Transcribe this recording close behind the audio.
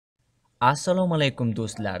Assalomu alaykum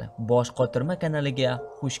do'stlar. Bosh qotirma kanaliga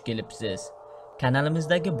xush kelibsiz.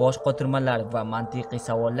 Kanalimizdagi bosh qotirmalar va mantiqiy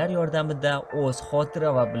savollar yordamida o'z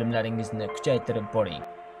xotira va bilimlaringizni kuchaytirib boring.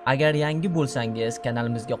 Agar yangi bo'lsangiz,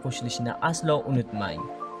 kanalimizga qo'shilishni aslo unutmang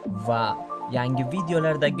va yangi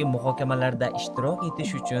videolardagi muhokamalarda ishtirok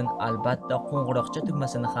etish uchun albatta qo'ng'iroqcha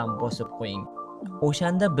tugmasini ham bosib qo'ying.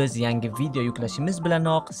 O'shanda biz yangi video yuklashimiz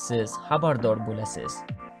bilanoq siz xabardor bo'lasiz.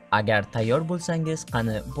 Agar tayyor bo'lsangiz,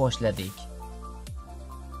 qani boshladik.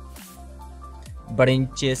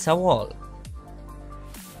 Birinchi savol.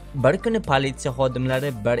 Bir kuni politsiya xodimlari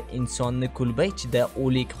bir insonni kulba ichida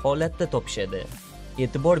o'lik holatda topishadi.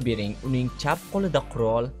 E'tibor bering, uning chap qo'lida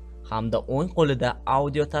qurol hamda o'ng qo'lida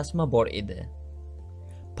audio tasma bor edi.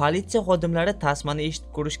 Politsiya xodimlari tasmani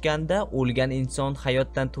eshitib ko'rishganda o'lgan inson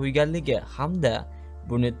hayotdan to'yganligi hamda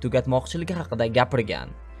buni tugatmoqchiligi haqida gapirgan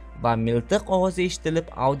va miltiq ovozi eshitilib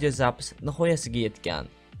audio zapis nihoyasiga yetgan.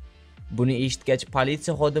 Buni eshitgach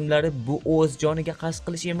politsiya xodimlari bu o'z joniga qasd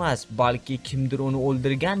qilish emas, balki kimdir uni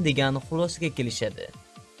o'ldirgan degan xulosaga kelishadi.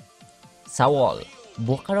 Savol: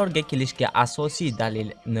 bu qarorga kelishga asosiy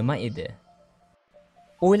dalil nima edi?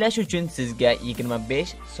 O'ylash uchun sizga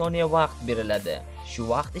 25 soniya vaqt beriladi. Shu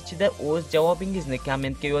vaqt ichida o'z javobingizni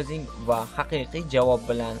kommentga yozing va haqiqiy javob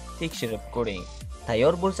bilan tekshirib ko'ring.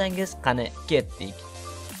 Tayyor bo'lsangiz, qani ketdik.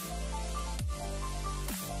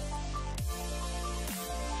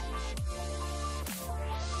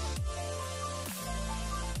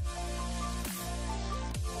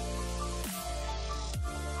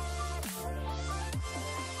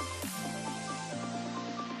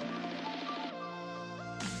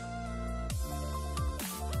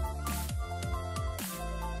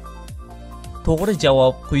 To'g'ri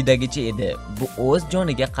javob quyidagicha edi. Bu o'z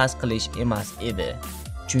joniga qasd qilish emas edi.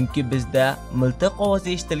 Chunki bizda miltiq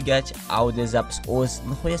ovozi eshitilgach audio zapis o'z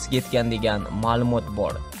nihoyasiga yetgan degan ma'lumot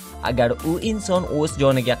bor. Agar u inson o'z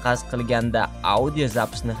joniga qasd qilganda audio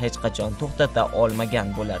zapisni hech qachon to'xtata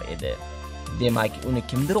olmagan bo'lar edi. Demak, uni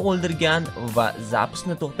kimdir o'ldirgan va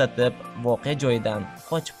zapisni to'xtatib voqea joyidan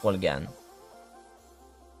qochib qolgan.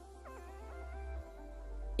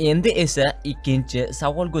 Endi esa ikkinchi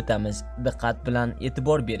savolga o'tamiz. Diqqat bilan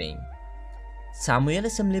e'tibor bering. Samuel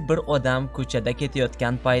ismli bir odam ko'chada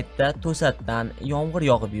ketayotgan paytda to'satdan yomg'ir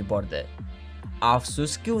yog'ib yubordi.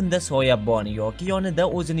 Afsuski, unda soyabon yoki yonida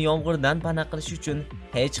o'zini yomg'irdan panoh qilish uchun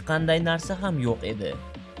hech qanday narsa ham yo'q edi.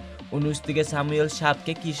 Uni ustiga Samuel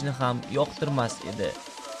shapka kiyishni ham yoqtirmas edi.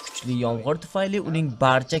 Kuchli yomg'ir tufayli uning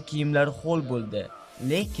barcha kiyimlari ho'l bo'ldi,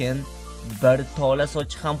 lekin bir tola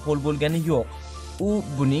sochi ham ho'l bo'lgani yo'q. U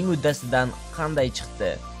buning uddasidan qanday chiqdi?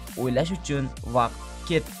 O'ylash uchun vaqt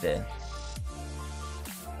ketdi.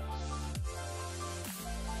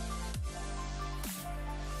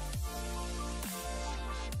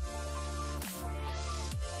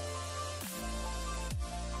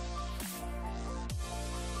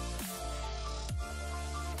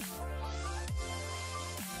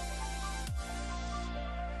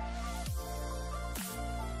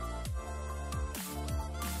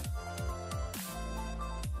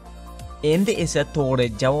 Endi esa to'g'ri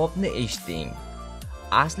javobni eshiting.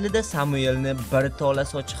 Aslida Samuelni bir tola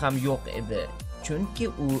sochi ham yo'q edi, chunki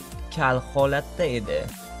u kal holatda edi.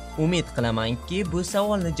 Umid qilamanki, bu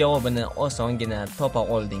savolning javobini osongina topa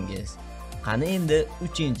oldingiz. Qani endi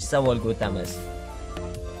 3-savolga o'tamiz.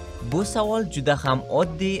 Bu savol juda ham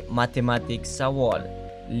oddiy matematik savol,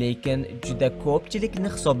 lekin juda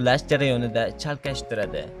ko'pchilikni hisoblash jarayonida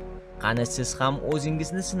chalkashtiradi. Qani siz ham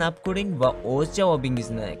o'zingizni sinab ko'ring va o'z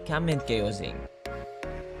javobingizni kommentga yozing.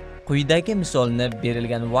 Quyidagi misolni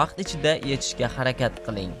berilgan vaqt ichida yechishga harakat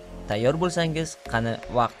qiling. Tayyor bo'lsangiz, qani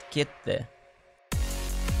vaqt ketdi.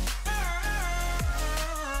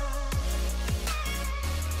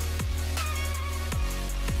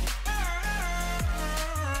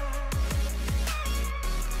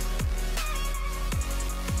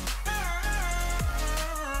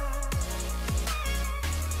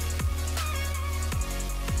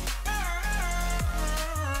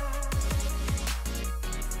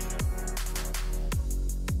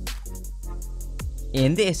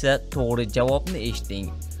 Endi esa to'g'ri javobni eshiting.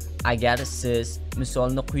 Agar siz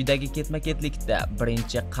misolni quyidagi ketma-ketlikda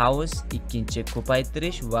birinchi qavs, ikkinchi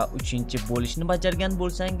ko'paytirish va uchinchi bo'lishni bajargan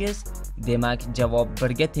bo'lsangiz, demak javob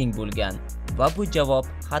 1 ga teng bo'lgan va bu javob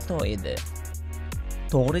xato edi.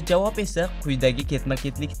 To'g'ri javob esa quyidagi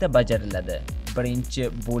ketma-ketlikda bajariladi. Birinchi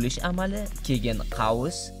bo'lish amali, keyin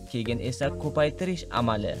qavs, keyin esa ko'paytirish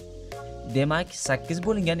amali. Demak 8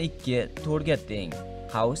 bo'lingan 2 4 ga teng.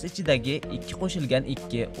 Qavs ichidagi 2 qo'shilgan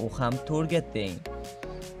 2 u ham 4 ga teng.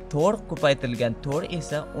 4 ko'paytirilgan 4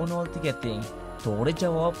 esa 16 ga teng. To'g'ri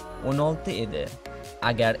javob 16 edi.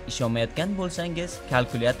 Agar ishonmayotgan bo'lsangiz,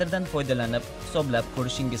 kalkulyatordan foydalanib hisoblab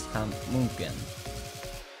ko'rishingiz ham mumkin.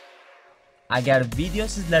 Agar video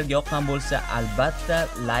sizlarga yoqqan bo'lsa, albatta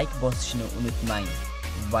like bosishni unutmang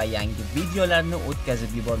va yangi videolarni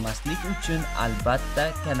o'tkazib yubormaslik uchun albatta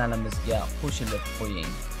kanalimizga qo'shilib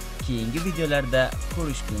qo'ying. Keyingi videolarda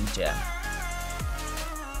ko'rishguncha